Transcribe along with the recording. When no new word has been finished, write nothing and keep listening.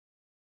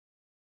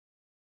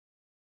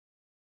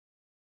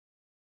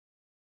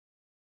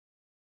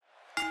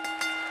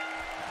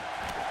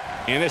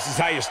And this is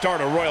how you start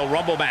a Royal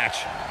Rumble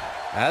match.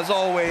 As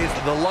always,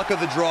 the luck of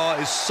the draw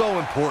is so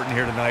important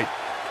here tonight.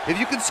 If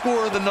you can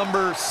score the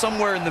number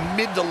somewhere in the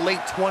mid to late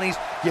 20s,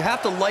 you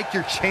have to like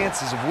your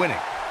chances of winning.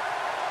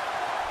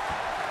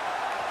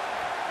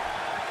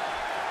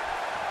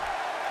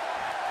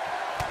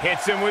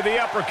 Hits him with the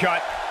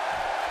uppercut.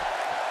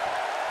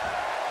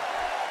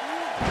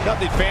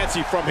 Nothing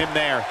fancy from him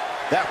there.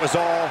 That was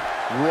all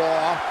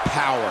raw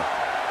power.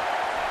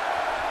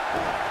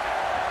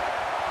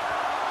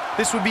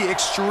 This would be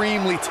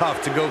extremely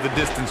tough to go the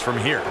distance from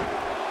here.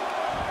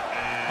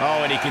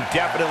 Oh, and he can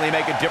definitely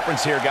make a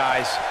difference here,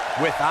 guys.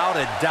 Without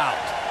a doubt.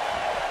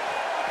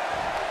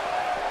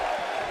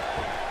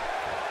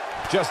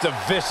 Just a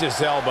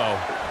vicious elbow.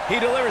 He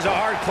delivers a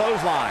hard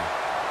clothesline.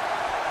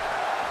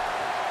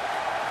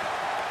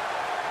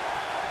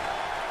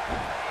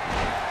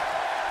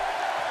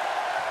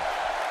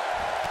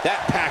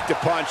 That packed a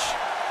punch.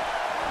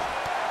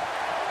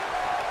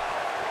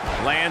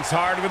 Lands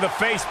hard with a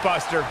face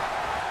buster.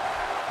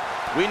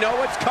 We know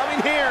what's coming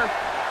here.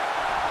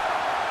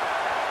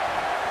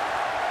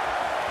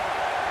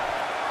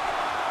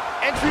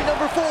 Entry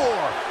number 4.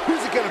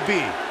 Who's it gonna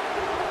be?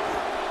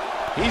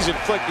 He's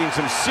inflicting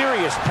some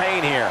serious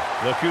pain here.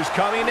 Look who's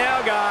coming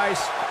now,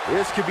 guys.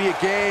 This could be a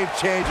game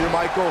changer,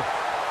 Michael.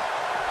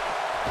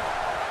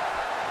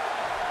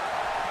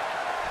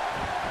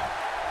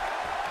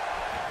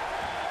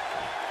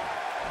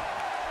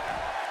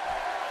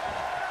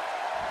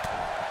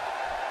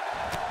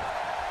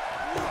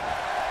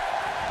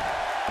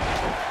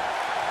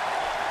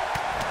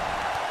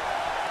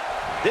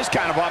 This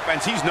kind of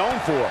offense he's known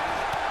for.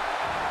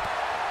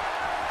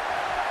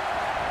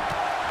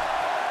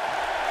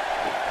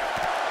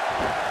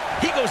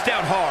 He goes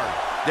down hard.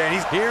 Then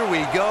here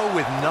we go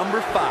with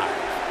number 5.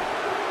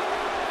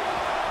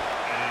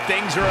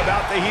 Things are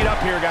about to heat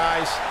up here,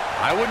 guys.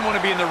 I wouldn't want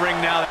to be in the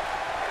ring now.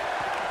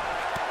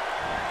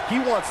 He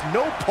wants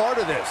no part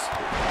of this.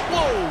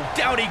 Whoa,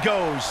 down he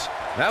goes.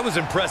 That was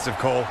impressive,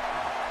 Cole.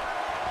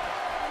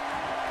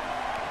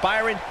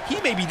 Byron, he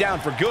may be down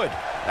for good.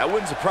 That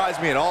wouldn't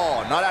surprise me at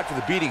all, not after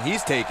the beating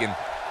he's taken.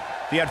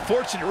 The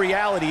unfortunate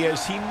reality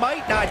is he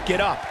might not get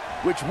up.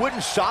 Which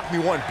wouldn't shock me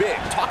one bit.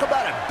 Talk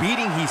about a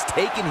beating he's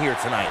taken here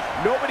tonight.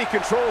 Nobody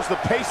controls the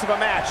pace of a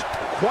match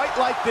quite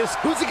like this.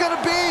 Who's it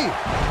gonna be?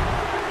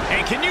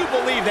 And can you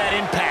believe that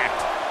impact?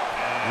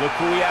 Look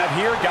who we have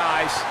here,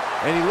 guys.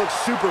 And he looks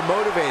super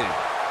motivated.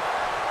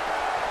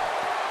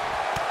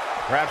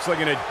 Perhaps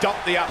looking to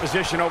dump the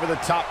opposition over the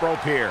top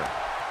rope here.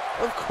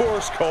 Of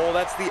course, Cole.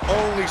 That's the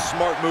only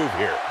smart move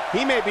here.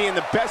 He may be in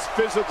the best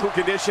physical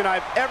condition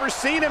I've ever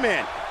seen him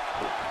in.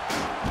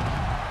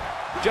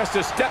 Just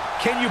a step.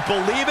 Can you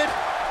believe it?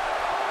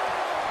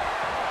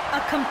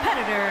 A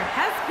competitor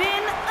has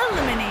been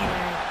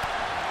eliminated.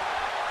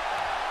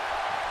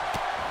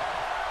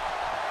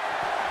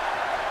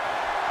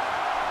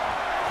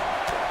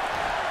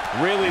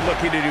 Really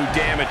looking to do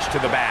damage to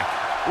the back.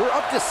 We're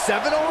up to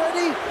 7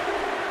 already?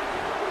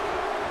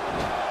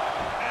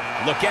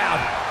 Look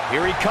out.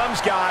 Here he comes,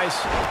 guys.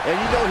 And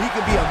you know he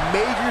can be a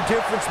major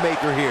difference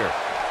maker here.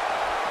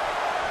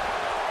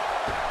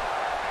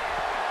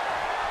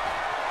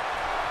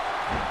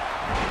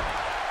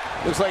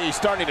 Looks like he's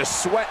starting to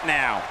sweat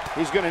now.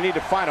 He's going to need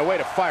to find a way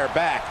to fire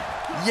back.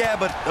 Yeah,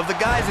 but of the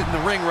guys in the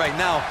ring right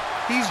now,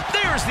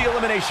 There's the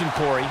elimination,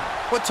 Corey.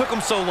 what took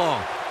him so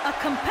long? A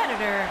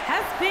competitor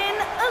has been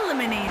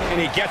eliminated.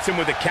 And he gets him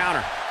with a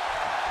counter.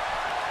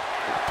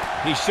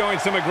 He's showing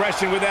some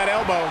aggression with that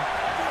elbow.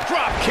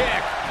 Drop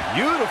kick.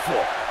 Beautiful.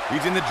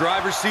 He's in the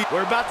driver's seat.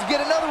 We're about to get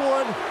another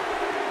one.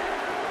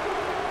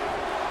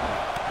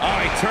 Oh,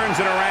 he turns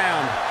it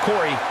around.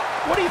 Corey,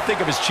 what do you think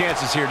of his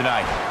chances here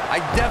tonight? I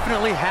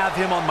definitely have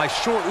him on my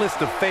short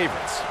list of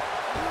favorites.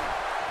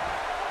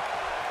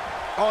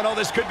 Oh, no,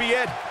 this could be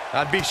it.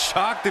 I'd be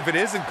shocked if it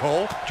isn't,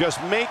 Cole.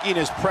 Just making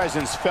his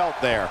presence felt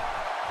there.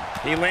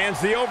 He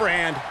lands the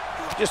overhand,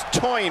 just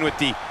toying with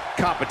the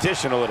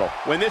competition a little.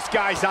 When this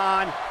guy's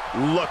on,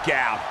 look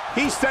out.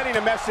 He's sending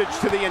a message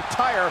to the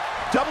entire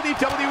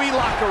WWE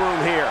locker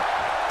room here.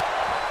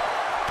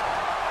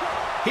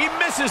 He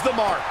misses the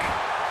mark.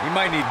 He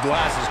might need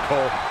glasses,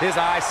 Cole. His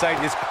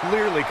eyesight is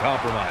clearly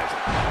compromised.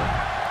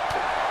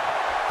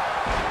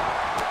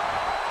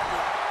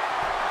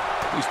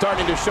 He's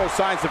starting to show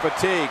signs of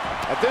fatigue.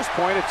 At this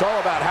point, it's all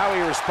about how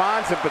he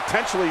responds and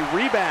potentially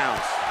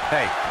rebounds.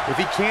 Hey, if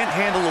he can't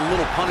handle a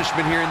little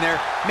punishment here and there,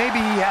 maybe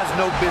he has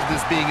no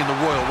business being in the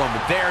Royal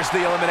Rumble. There's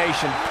the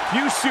elimination.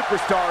 Few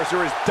superstars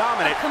are as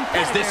dominant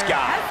as this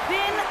guy. Has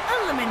been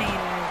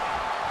eliminated.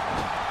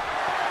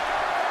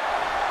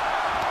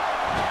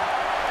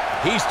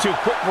 He's too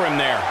quick for him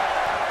there.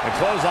 The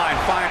clothesline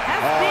fine.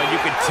 Oh, you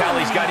can tell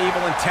he's got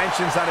evil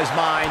intentions on his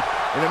mind.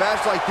 In a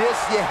match like this,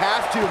 you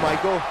have to,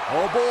 Michael.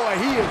 Oh boy,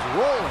 he is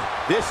rolling.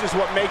 This is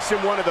what makes him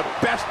one of the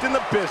best in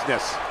the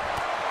business.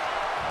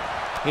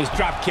 His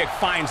drop kick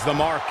finds the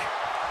mark.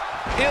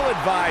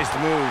 Ill-advised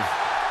move.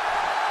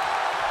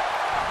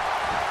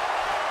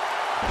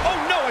 Oh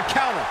no, a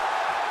counter.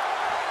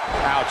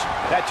 Ouch,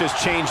 that just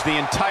changed the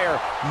entire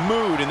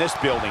mood in this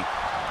building.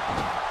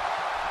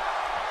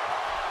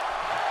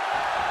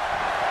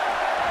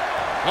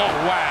 Oh,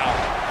 wow.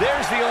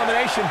 There's the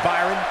elimination,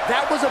 Byron.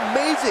 That was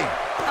amazing.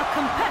 A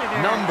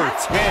competitor Number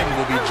has 10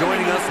 will be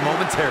joining us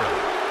eliminated. momentarily.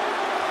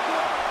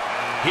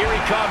 Here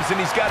he comes, and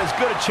he's got as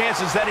good a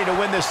chance as any to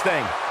win this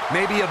thing.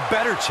 Maybe a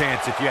better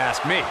chance if you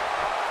ask me.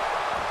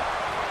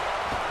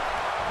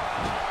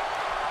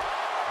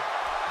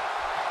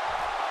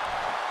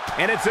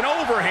 And it's an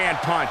overhand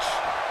punch.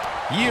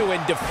 You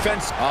in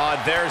defense.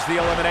 There's the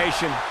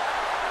elimination.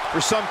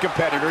 For some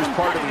competitors,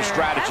 part of their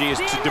strategy is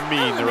to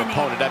demean their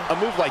opponent. A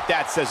move like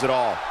that says it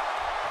all.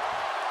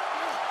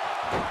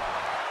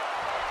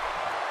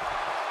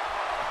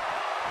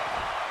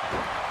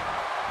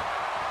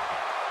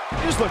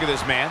 Just look at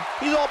this man.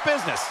 He's all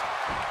business.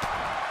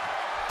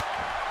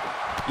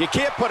 You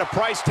can't put a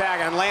price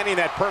tag on landing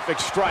that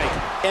perfect strike,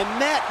 and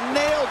that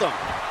nailed him.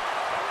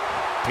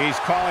 He's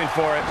calling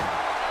for it.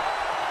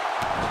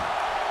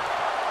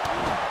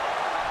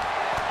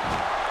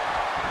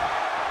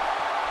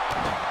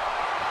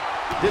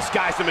 This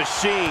guy's a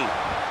machine.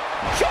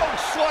 Choke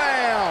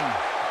slam!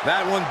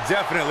 That one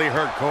definitely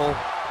hurt, Cole.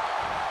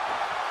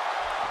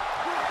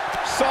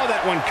 Saw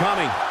that one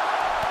coming.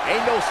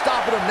 Ain't no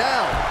stopping him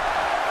now.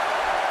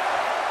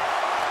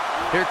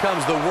 Here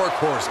comes the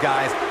workhorse,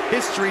 guys.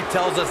 History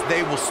tells us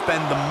they will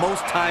spend the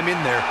most time in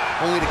there,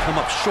 only to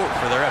come up short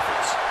for their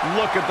efforts.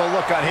 Look at the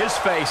look on his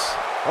face.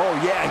 Oh,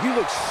 yeah, he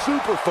looks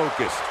super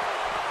focused.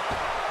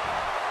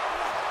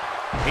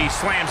 He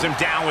slams him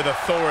down with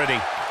authority.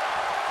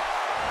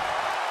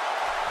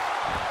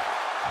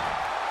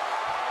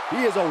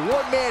 He is a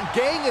one-man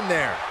gang in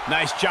there.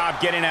 Nice job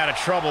getting out of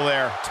trouble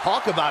there.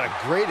 Talk about a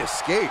great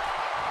escape.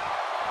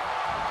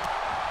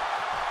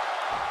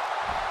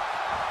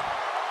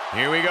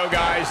 Here we go,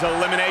 guys.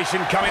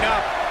 Elimination coming up.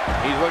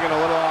 He's looking a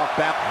little off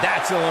balance.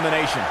 That's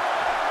elimination.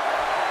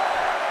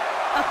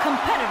 A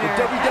competitor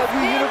The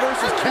WWE Universe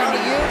is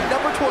counting in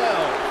number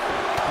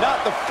 12.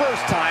 Not the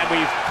first time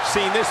we've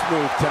seen this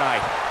move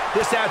tonight.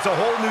 This adds a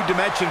whole new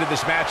dimension to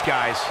this match,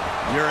 guys.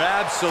 You're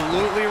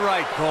absolutely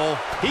right, Cole.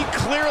 He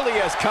clearly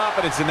has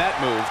confidence in that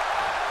move.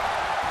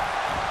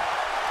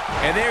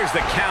 And there's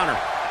the counter.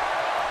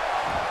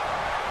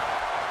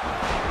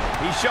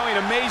 He's showing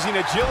amazing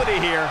agility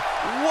here.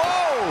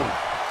 Whoa!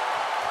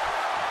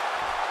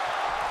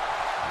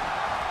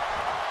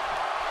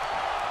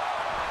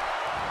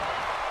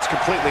 It's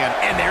completely on.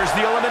 And there's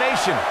the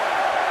elimination.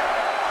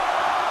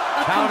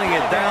 Counting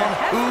it down,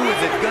 who is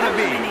it gonna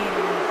be?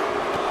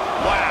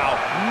 Wow,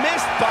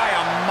 missed by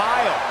a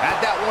mile. Had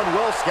that one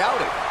well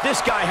scouted.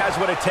 This guy has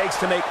what it takes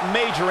to make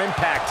major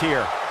impact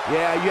here.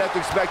 Yeah, you have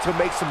to expect to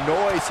make some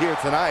noise here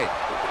tonight.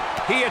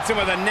 He hits him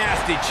with a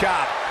nasty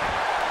chop.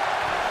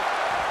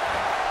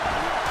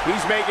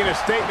 He's making a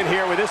statement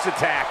here with this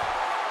attack.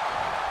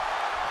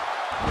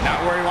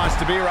 Not where he wants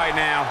to be right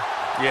now.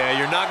 Yeah,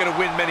 you're not gonna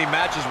win many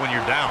matches when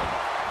you're down.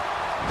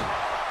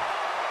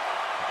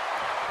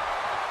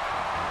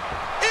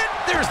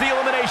 There's the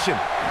elimination.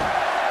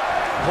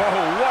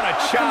 Whoa, what a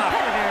chop.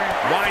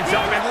 Winds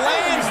up and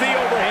lands the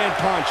overhand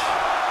punch.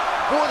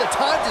 Boy, the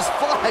time just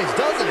flies,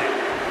 doesn't it?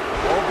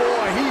 Oh,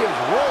 boy, he is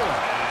rolling.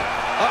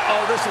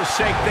 Uh-oh, this will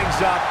shake things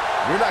up.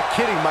 You're not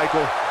kidding,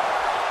 Michael.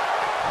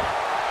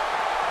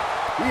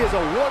 He is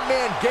a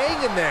one-man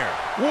gang in there.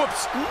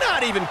 Whoops,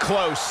 not even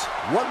close.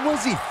 What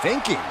was he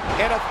thinking?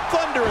 And a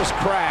thunderous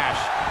crash.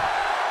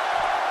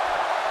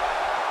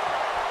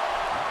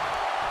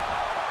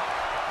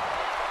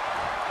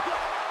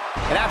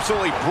 An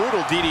absolutely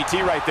brutal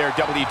DDT right there,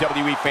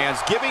 WWE fans,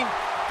 giving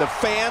the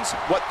fans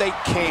what they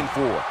came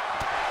for.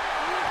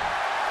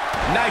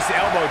 Nice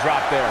elbow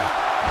drop there.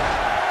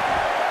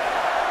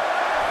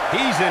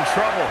 He's in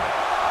trouble.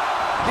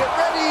 Get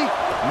ready.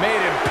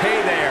 Made him pay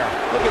there.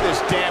 Look at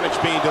this damage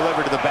being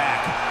delivered to the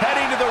back.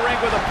 Heading to the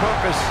ring with a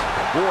purpose.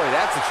 Boy,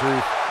 that's the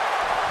truth.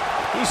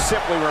 He's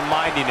simply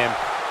reminding him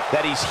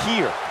that he's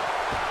here.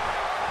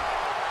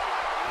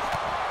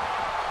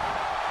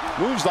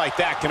 Moves like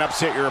that can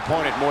upset your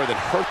opponent more than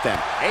hurt them.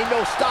 Ain't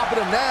no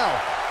stopping him now.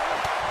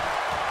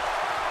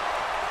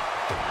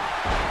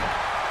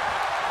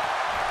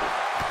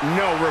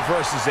 No,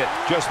 reverses it.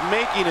 Just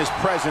making his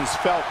presence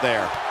felt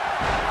there.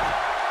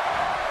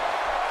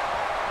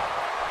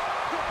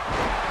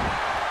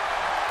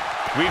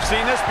 We've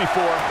seen this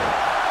before.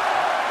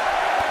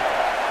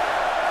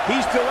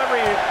 He's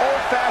delivering an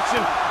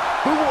old-fashioned.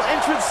 Who will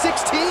entrance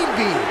 16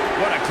 be?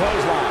 What a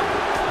clothesline.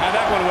 Now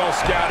that one well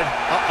scouted.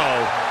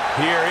 Uh-oh.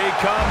 Here he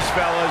comes,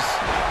 fellas.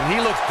 And he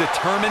looks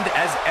determined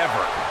as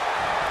ever.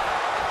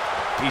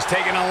 He's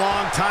taking a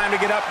long time to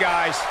get up,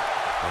 guys.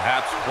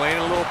 Perhaps playing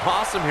a little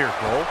possum here,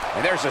 Cole.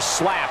 And there's a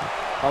slap.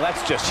 Oh,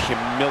 that's just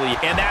humiliating.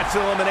 And that's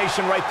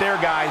elimination right there,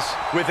 guys.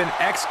 With an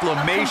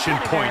exclamation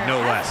point, no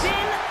less. Been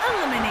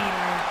eliminated.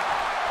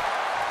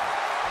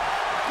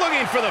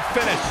 Looking for the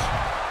finish.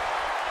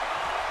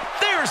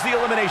 There's the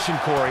elimination,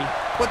 Corey.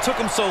 What took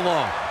him so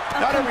long?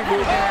 Not every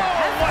move.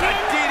 Oh, what a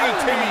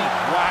DDT.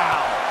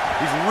 Wow.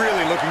 He's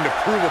really looking to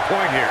prove a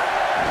point here.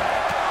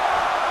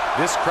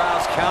 This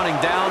crowd's counting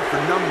down for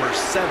number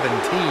 17.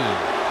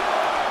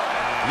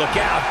 Look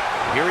out.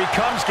 Here he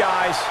comes,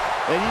 guys.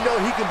 And you know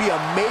he can be a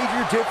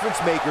major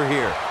difference maker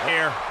here.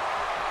 Here.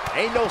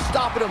 Ain't no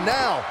stopping him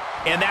now.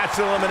 And that's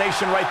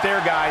elimination right there,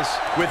 guys.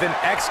 With an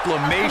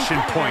exclamation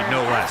point,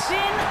 no less.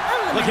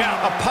 Look out,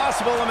 a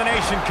possible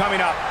elimination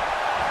coming up.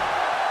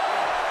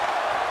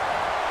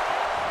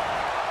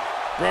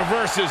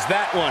 Reverses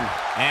that one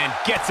and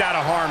gets out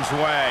of harm's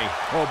way.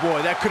 Oh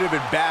boy, that could have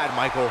been bad,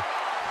 Michael.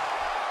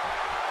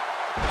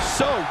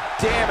 So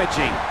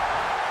damaging.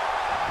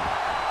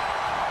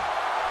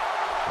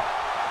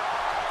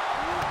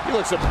 He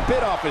looks a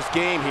bit off his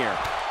game here.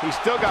 He's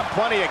still got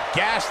plenty of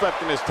gas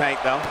left in his tank,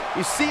 though.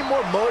 He seemed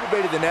more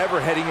motivated than ever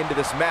heading into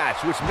this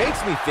match, which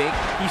makes me think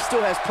he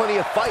still has plenty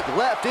of fight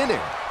left in him.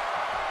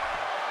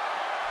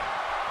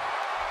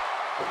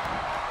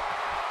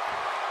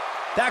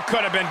 That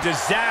could have been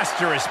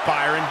disastrous,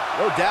 Byron.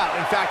 No doubt.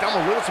 In fact, I'm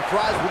a little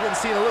surprised we didn't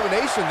see an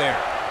elimination there.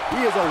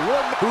 He is a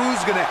one. Who's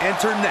going to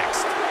enter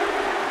next?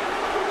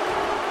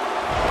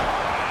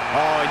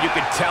 Oh, you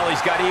can tell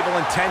he's got evil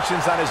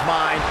intentions on his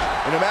mind.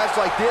 In a match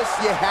like this,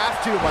 you have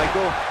to,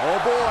 Michael.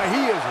 Oh boy,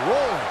 he is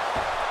rolling.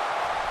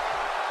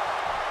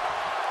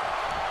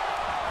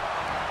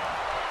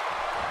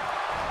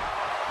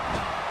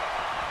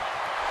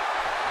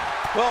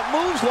 Well,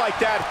 moves like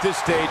that at this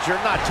stage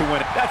are not to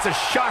win it. That's a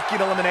shocking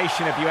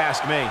elimination if you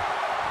ask me.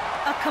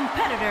 A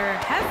competitor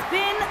has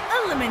been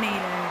eliminated.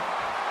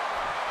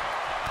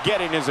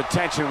 Getting his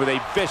attention with a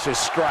vicious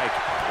strike.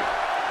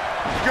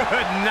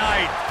 Good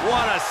night.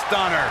 What a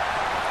stunner.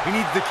 He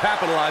needs to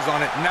capitalize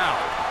on it now.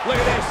 Look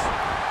at this.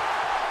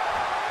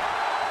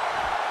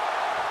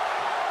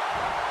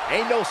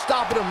 Ain't no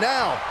stopping him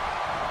now.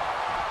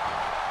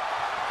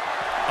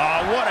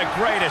 Oh, what a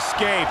great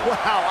escape.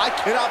 Wow, I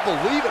cannot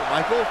believe it,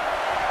 Michael.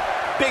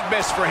 Big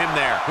miss for him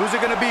there. Who's it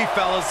going to be,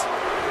 fellas?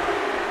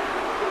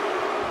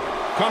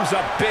 Comes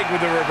up big with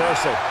the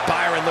reversal.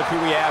 Byron, look who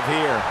we have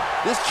here.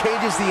 This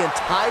changes the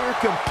entire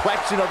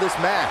complexion of this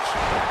match.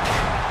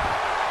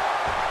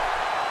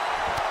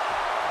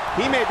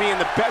 He may be in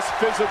the best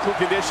physical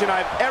condition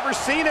I've ever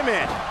seen him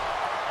in.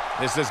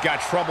 This has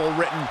got trouble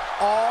written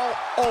all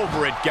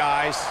over it,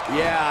 guys.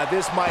 Yeah,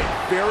 this might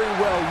very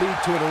well lead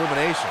to an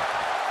elimination.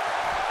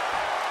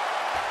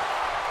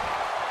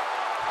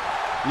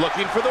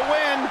 Looking for the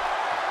win.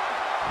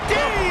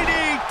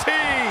 DDT!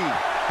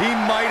 He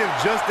might have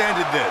just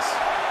ended this.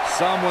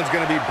 Someone's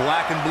going to be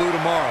black and blue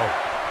tomorrow.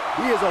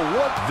 He is a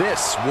one.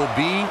 This will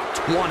be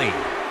 20.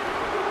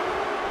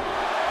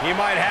 He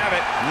might have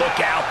it.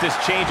 Look out, this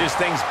changes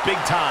things big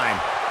time.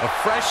 A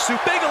fresh suit.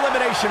 Big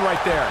elimination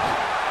right there.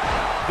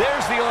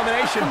 There's the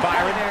elimination,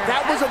 Byron.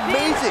 That was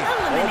amazing.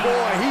 Oh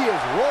boy, he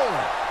is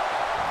rolling.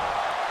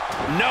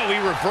 No, he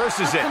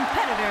reverses it.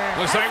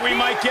 Looks like we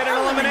might get an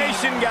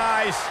elimination,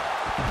 guys.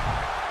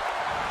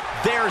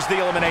 There's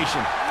the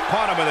elimination.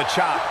 Caught him with a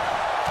chop.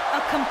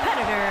 A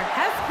competitor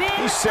has been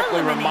He's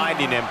simply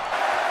reminding him.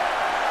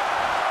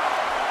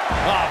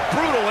 Oh,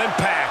 brutal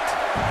impact.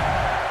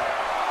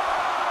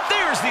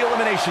 There's the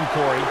elimination,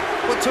 Corey.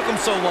 What took him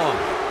so long?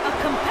 A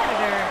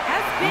competitor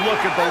has been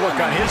Look at the look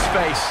on his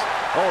face.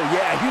 Oh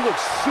yeah, he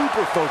looks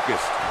super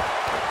focused.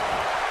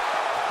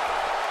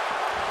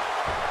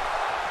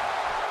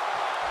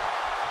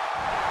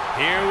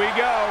 Here we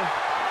go.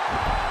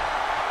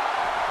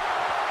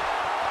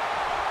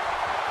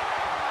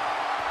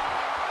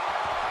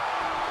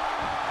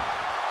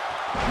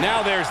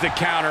 Now there's the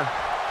counter.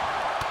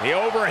 The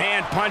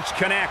overhand punch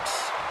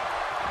connects.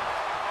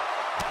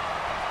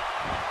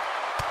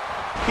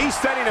 He's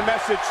sending a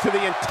message to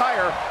the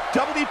entire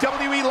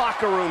WWE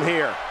locker room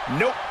here.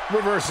 Nope,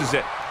 reverses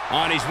it.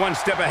 He's one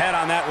step ahead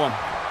on that one.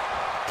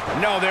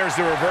 No, there's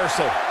the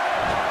reversal.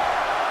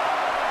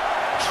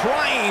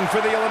 Trying for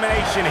the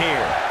elimination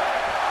here.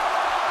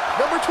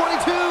 Number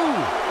 22.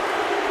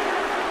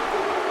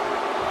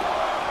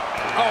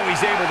 Oh,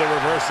 he's able to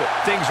reverse it.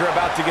 Things are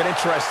about to get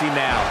interesting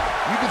now.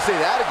 You can say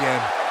that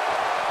again.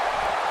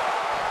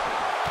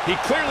 He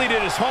clearly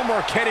did his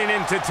homework heading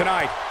into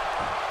tonight.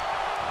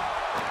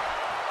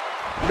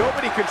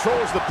 Nobody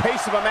controls the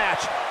pace of a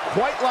match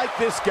quite like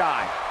this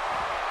guy.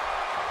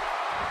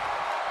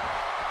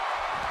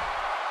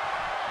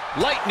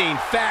 Lightning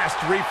fast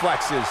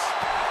reflexes.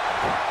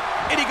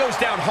 And he goes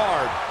down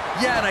hard.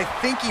 Yeah, and I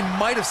think he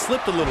might have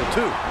slipped a little,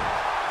 too.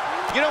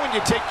 You know, when you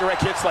take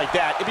direct hits like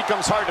that, it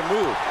becomes hard to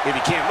move. If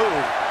you can't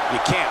move,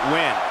 you can't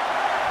win.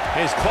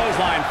 His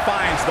clothesline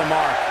finds the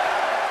mark.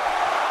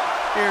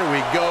 Here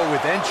we go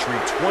with entry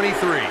 23.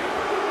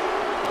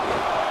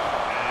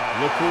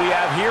 Look who we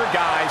have here,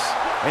 guys.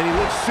 And he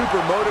looks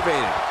super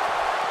motivated.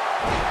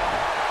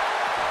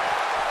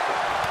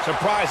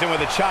 Surprising with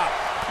a chop.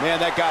 Man,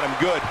 that got him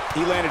good.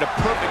 He landed a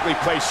perfectly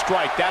placed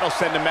strike. That'll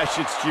send a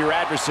message to your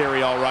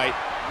adversary, all right.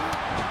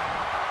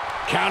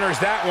 Counters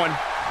that one.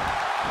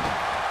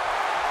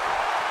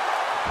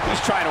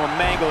 He's trying to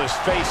mangle his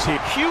face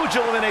here. Huge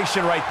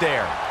elimination right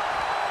there.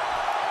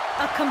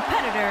 A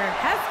competitor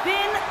has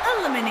been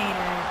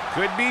eliminated.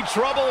 Could be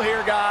trouble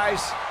here,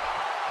 guys.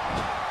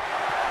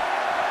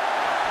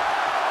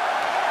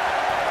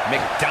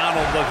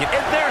 McDonald looking,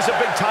 and there's a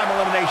big-time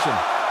elimination.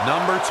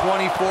 Number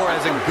 24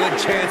 has a good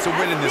chance of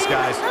winning this,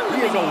 guys.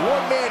 He is a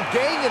one-man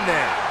gang in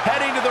there.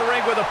 Heading to the ring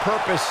with a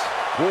purpose.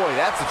 Boy,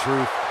 that's the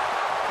truth.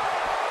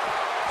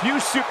 Few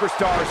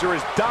superstars are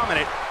as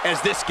dominant as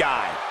this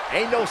guy.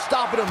 Ain't no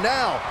stopping him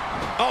now.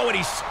 Oh, and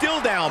he's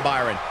still down,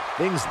 Byron.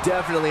 Things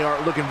definitely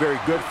aren't looking very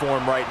good for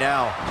him right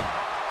now.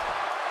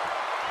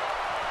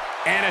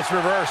 And it's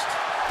reversed.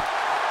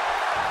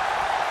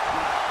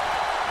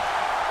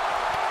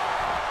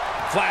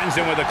 Flattens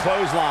him with a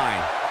clothesline.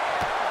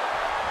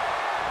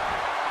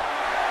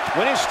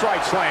 When his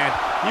strikes land,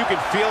 you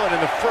can feel it in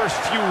the first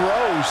few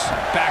rows.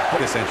 Back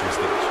This entrance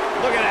stage.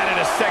 looking at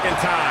it a second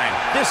time.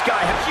 This guy,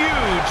 a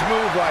huge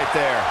move right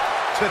there.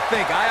 To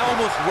think, I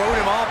almost wrote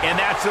him off. And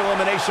that's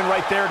elimination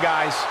right there,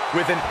 guys.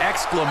 With an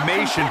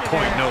exclamation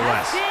point, no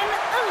less. Been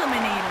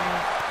eliminated.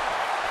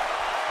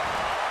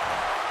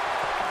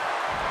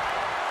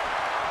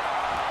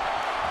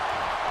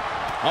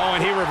 Oh,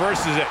 and he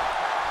reverses it.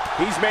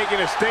 He's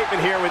making a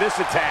statement here with this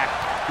attack.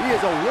 He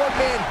is a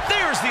one-man.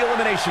 There's the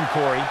elimination,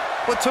 Corey.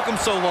 What took him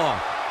so long?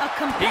 A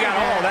competitor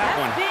all that has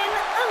one. been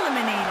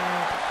eliminated.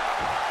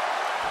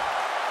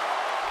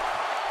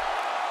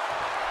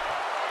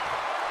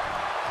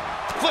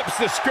 Flips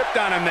the script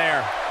on him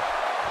there.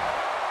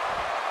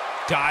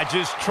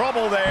 Dodges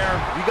trouble there.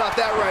 You got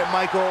that right,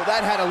 Michael.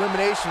 That had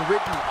elimination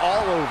written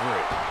all over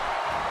it.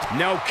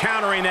 No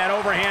countering that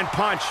overhand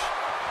punch.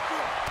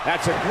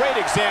 That's a great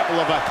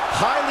example of a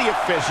highly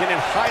efficient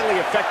and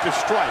highly effective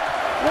strike.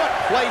 What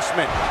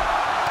placement.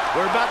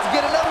 We're about to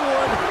get another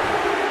one.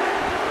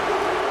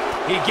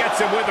 He gets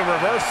him with a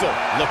reversal.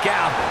 Look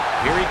out.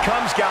 Here he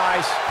comes,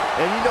 guys.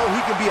 And you know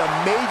he can be a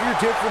major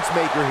difference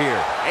maker here.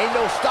 Ain't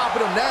no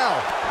stopping him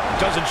now.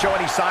 Doesn't show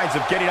any signs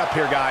of getting up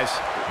here, guys.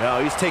 No,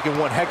 he's taking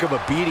one heck of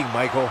a beating,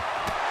 Michael.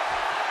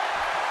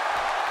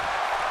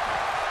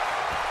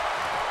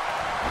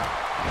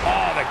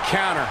 Oh, the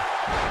counter.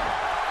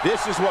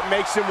 This is what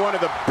makes him one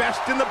of the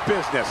best in the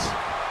business.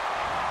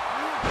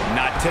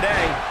 Not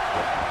today.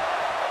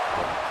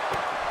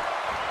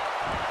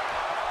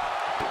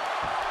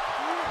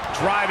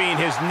 Driving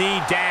his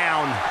knee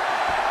down.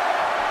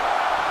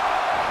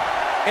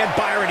 And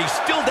Byron, he's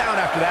still down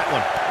after that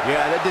one.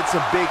 Yeah, that did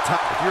some big time.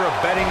 If you're a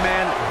betting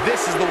man,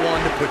 this is the one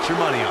to put your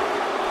money on.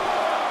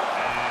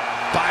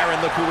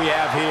 Byron, look who we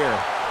have here.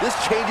 This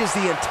changes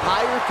the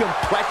entire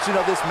complexion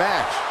of this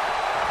match.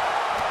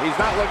 He's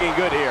not looking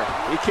good here.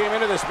 He came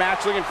into this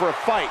match looking for a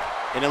fight,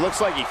 and it looks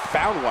like he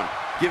found one.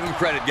 Give him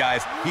credit,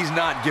 guys. He's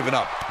not giving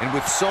up. And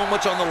with so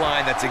much on the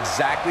line, that's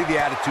exactly the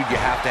attitude you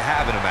have to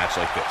have in a match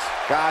like this.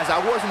 Guys, I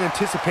wasn't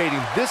anticipating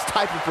this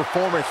type of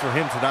performance from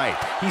him tonight.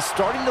 He's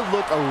starting to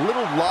look a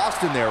little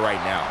lost in there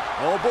right now.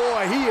 Oh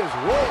boy, he is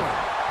rolling.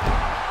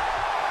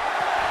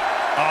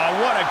 Oh,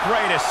 what a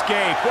great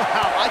escape.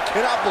 Wow, I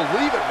cannot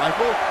believe it,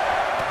 Michael.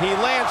 He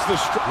lands the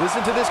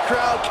Listen to this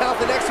crowd count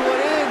the next one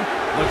in.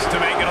 Looks to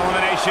make an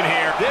elimination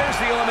here. There's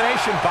the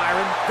elimination,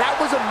 Byron. That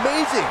was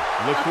amazing.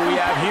 Look who we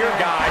have here,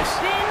 guys.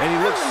 And he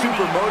looks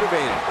super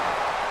motivated.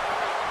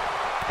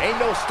 Ain't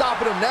no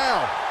stopping him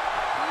now.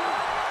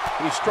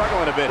 He's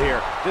struggling a bit here.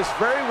 This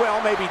very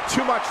well may be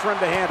too much for him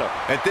to handle.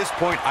 At this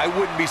point, I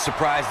wouldn't be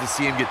surprised to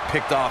see him get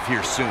picked off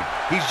here soon.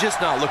 He's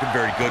just not looking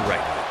very good right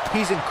now.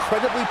 He's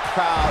incredibly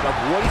proud of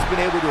what he's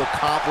been able to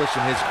accomplish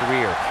in his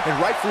career, and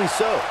rightfully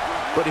so.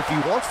 But if he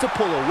wants to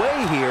pull away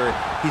here,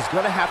 he's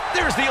going to have...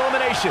 There's the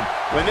elimination.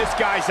 When this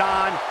guy's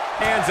on,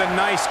 lands a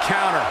nice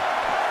counter.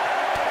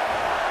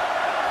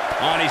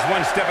 Oh, and he's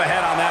one step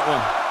ahead on that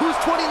one. Who's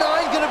 29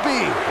 going to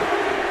be?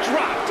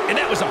 Dropped, and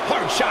that was a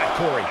hard shot,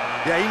 Corey.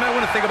 Yeah, you might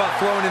want to think about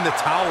throwing in the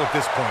towel at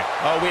this point.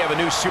 Oh, we have a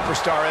new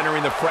superstar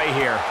entering the fray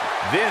here.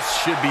 This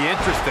should be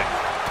interesting.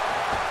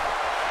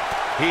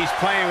 He's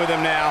playing with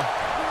him now.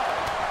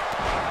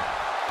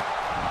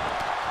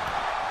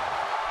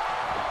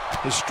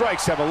 His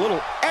strikes have a little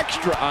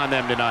extra on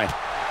them tonight.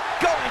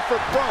 Going for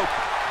broke.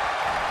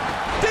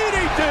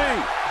 DDT!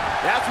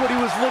 That's what he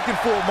was looking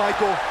for,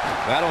 Michael.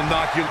 That'll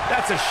knock you.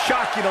 That's a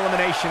shocking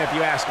elimination, if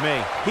you ask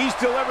me. He's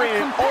delivering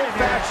an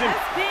old-fashioned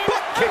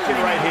butt kicking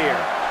right here.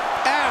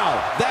 Ow,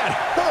 that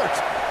hurt.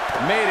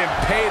 Made him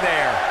pay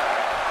there.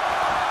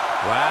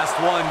 Last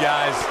one,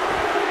 guys.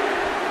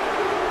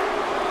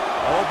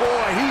 Oh,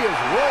 boy, he is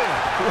rolling.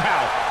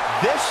 Wow,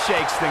 this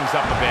shakes things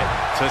up a bit,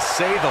 To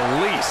say the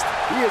least.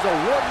 He is a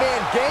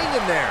one-man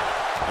gang in there.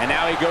 and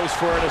now he goes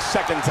for it a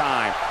second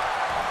time.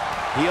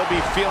 He'll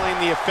be feeling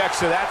the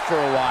effects of that for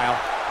a while.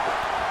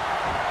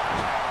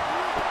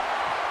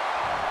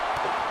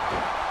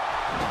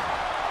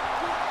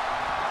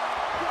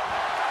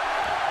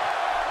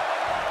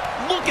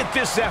 Look at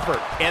this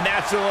effort. And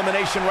that's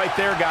elimination right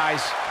there,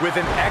 guys. With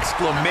an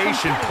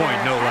exclamation point,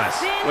 no less.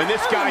 When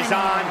this guy's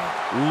on,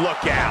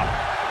 look out.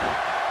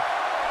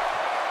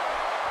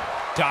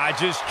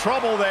 Dodges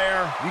trouble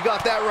there. You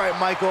got that right,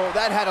 Michael.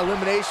 That had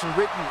elimination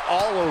written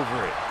all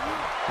over it.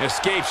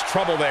 Escapes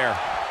trouble there.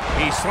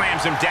 He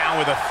slams him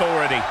down with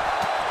authority.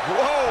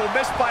 Whoa,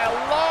 missed by a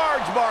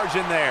large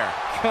margin there.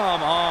 Come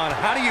on,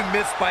 how do you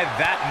miss by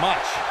that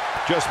much?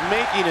 Just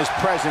making his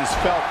presence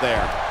felt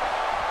there.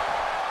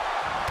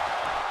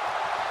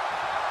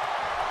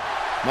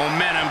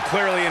 Momentum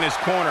clearly in his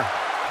corner.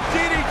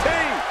 DDT!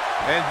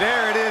 And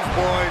there it is,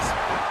 boys.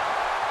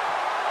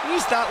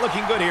 He's not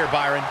looking good here,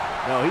 Byron.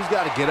 No, he's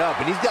got to get up,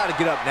 and he's got to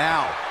get up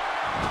now.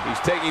 He's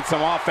taking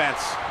some offense.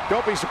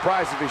 Don't be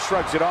surprised if he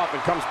shrugs it off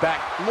and comes back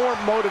more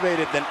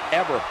motivated than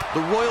ever.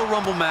 The Royal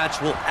Rumble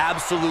match will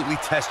absolutely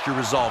test your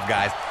resolve,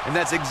 guys, and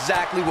that's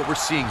exactly what we're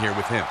seeing here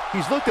with him.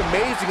 He's looked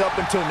amazing up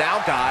until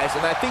now, guys,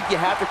 and I think you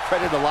have to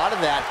credit a lot of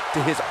that to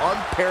his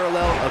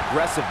unparalleled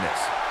aggressiveness.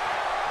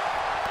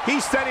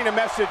 He's sending a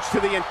message to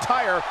the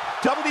entire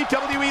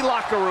WWE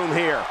locker room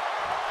here.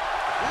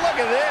 Look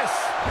at this.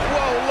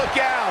 Whoa, look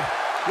out.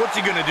 What's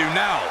he gonna do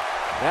now?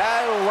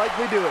 That'll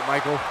likely do it,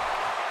 Michael.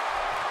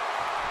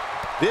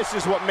 This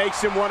is what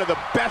makes him one of the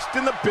best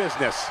in the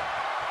business.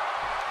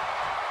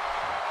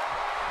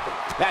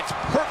 That's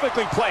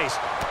perfectly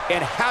placed. And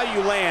how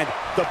you land,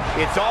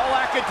 it's all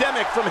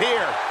academic from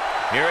here.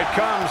 Here it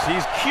comes.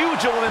 He's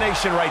huge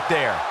elimination right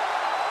there.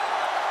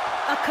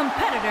 A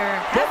competitor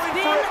has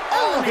Going for been it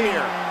all eliminated.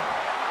 here.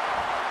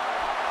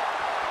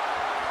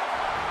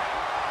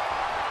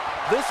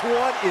 This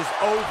one is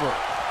over.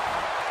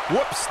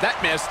 Whoops, that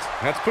missed.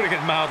 That's putting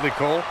it mildly,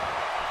 Cole.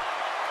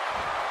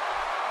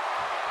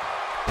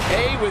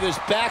 A with his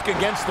back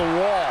against the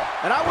wall.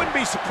 And I wouldn't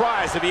be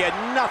surprised if he had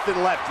nothing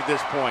left at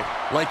this point.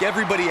 Like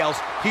everybody else,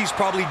 he's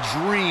probably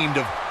dreamed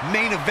of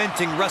main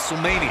eventing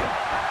WrestleMania.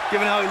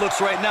 Given how he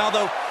looks right now,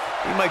 though,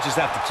 he might just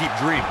have to keep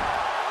dreaming.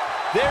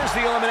 There's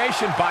the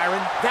elimination, Byron.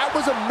 That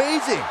was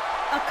amazing.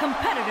 A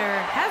competitor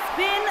has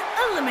been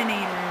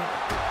eliminated.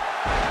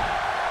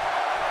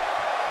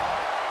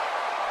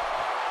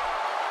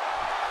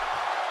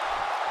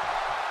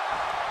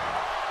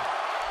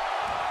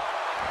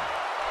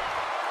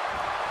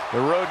 The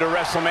road to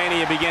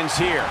WrestleMania begins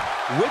here.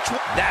 Which one?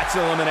 That's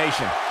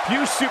elimination.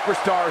 Few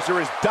superstars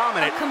are as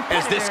dominant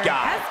as this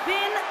guy. Has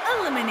been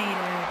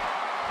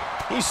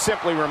eliminated. He's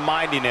simply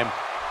reminding him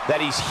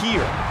that he's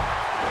here.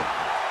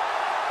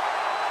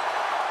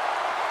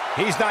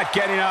 He's not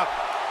getting up.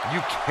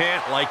 You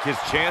can't like his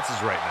chances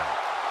right now.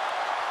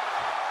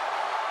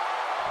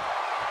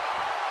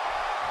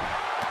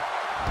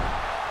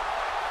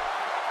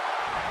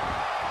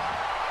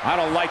 I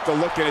don't like the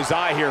look in his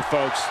eye here,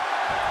 folks.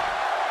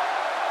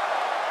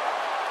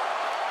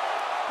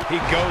 He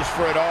goes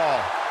for it all.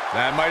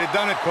 That might have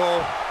done it,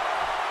 Cole.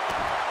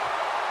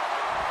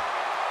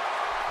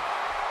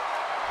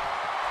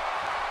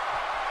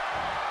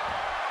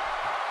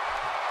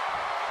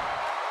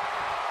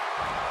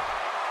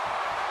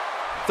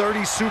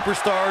 "30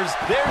 superstars."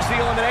 There's the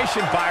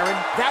elimination, Byron.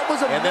 That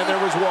was amazing. And then there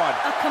was one.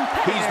 A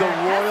competitor He's the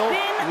Royal has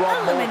been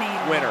Rumble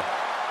eliminated. winner.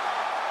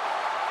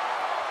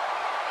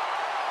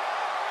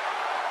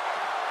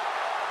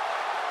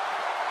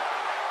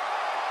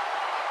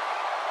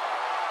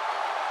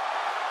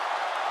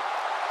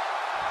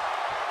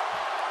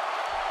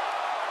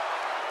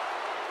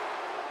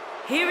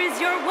 Here is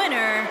your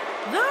winner,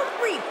 the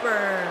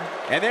Reaper.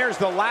 And there's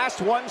the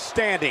last one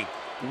standing.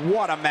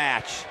 What a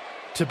match.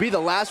 To be the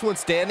last one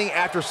standing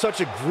after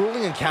such a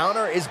grueling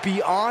encounter is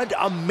beyond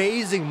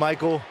amazing,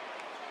 Michael.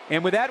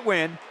 And with that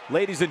win,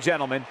 ladies and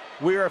gentlemen,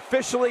 we are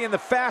officially in the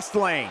fast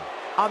lane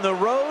on the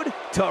road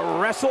to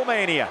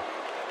WrestleMania.